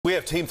We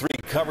have Team 3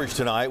 coverage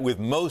tonight with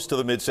most of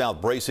the Mid-South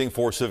bracing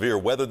for severe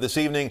weather this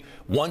evening.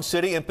 One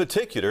city in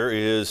particular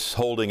is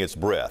holding its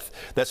breath.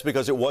 That's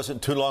because it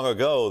wasn't too long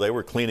ago they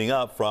were cleaning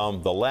up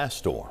from the last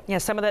storm. Yeah,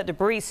 some of that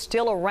debris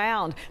still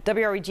around.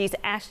 WREG's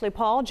Ashley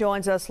Paul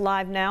joins us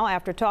live now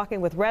after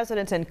talking with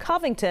residents in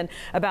Covington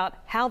about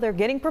how they're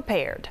getting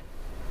prepared.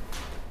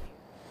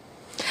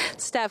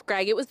 Steph,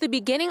 Greg, it was the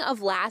beginning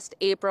of last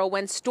April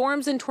when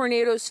storms and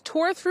tornadoes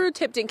tore through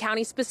Tipton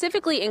County,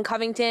 specifically in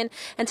Covington.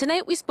 And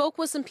tonight we spoke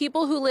with some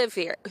people who live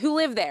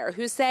there,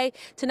 who say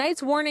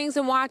tonight's warnings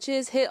and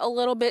watches hit a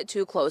little bit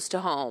too close to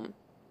home.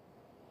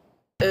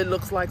 It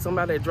looks like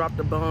somebody dropped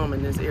a bomb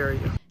in this area.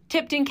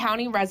 Tipton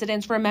County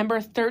residents remember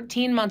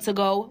 13 months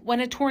ago when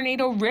a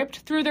tornado ripped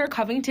through their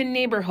Covington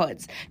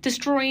neighborhoods,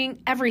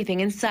 destroying everything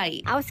in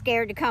sight. I was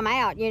scared to come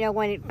out, you know,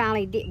 when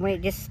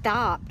it just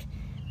stopped.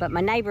 But my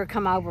neighbor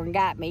come over and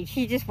got me.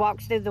 She just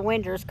walks through the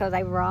windows because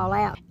they were all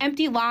out.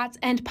 Empty lots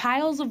and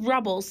piles of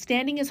rubble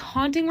standing as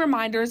haunting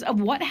reminders of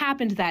what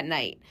happened that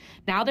night.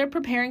 Now they're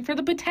preparing for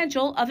the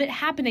potential of it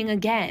happening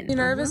again. You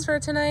nervous for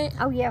tonight?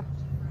 Oh, yeah.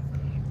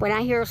 When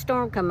I hear a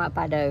storm come up,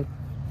 I do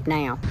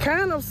now.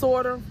 Kind of,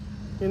 sort of.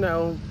 You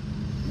know,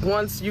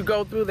 once you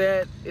go through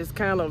that, it's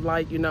kind of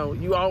like, you know,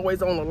 you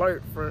always on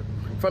alert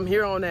from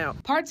here on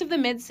out. Parts of the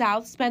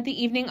Mid-South spent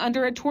the evening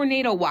under a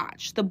tornado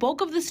watch. The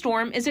bulk of the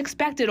storm is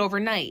expected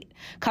overnight.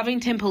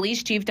 Covington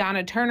Police Chief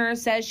Donna Turner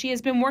says she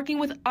has been working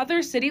with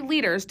other city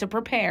leaders to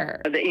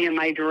prepare. The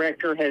EMA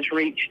director has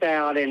reached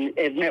out and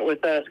met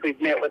with us.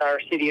 We've met with our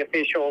city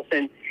officials,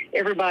 and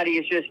everybody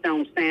is just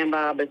on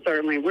standby, but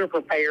certainly we're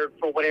prepared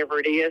for whatever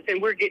it is,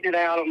 and we're getting it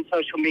out on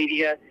social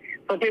media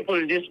for people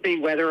to just be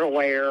weather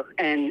aware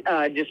and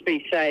just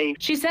be safe.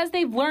 She says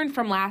they've learned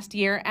from last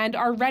year and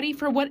are ready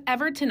for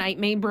whatever tonight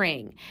may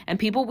bring. And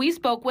people we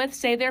spoke with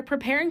say they're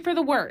preparing for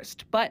the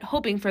worst, but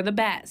hoping for the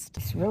best.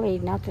 It's really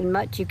nothing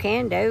much you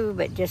can do,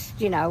 but just,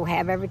 you know,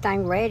 have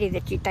everything ready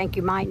that you think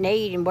you might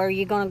need and where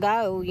you're going to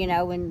go, you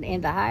know,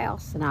 in the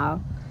house and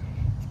all.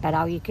 That's about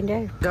all you can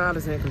do. God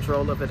is in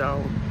control of it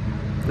all.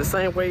 The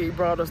same way he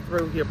brought us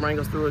through, he'll bring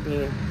us through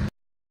again.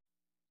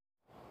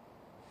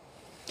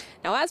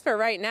 Now, as for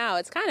right now,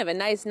 it's kind of a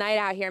nice night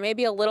out here,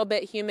 maybe a little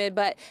bit humid,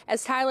 but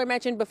as Tyler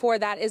mentioned before,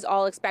 that is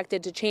all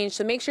expected to change.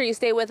 So make sure you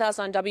stay with us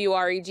on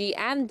WREG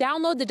and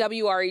download the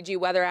WREG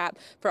weather app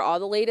for all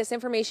the latest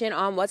information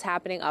on what's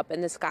happening up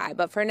in the sky.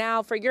 But for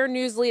now, for your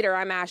news leader,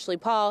 I'm Ashley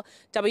Paul,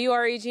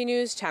 WREG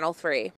News, Channel 3.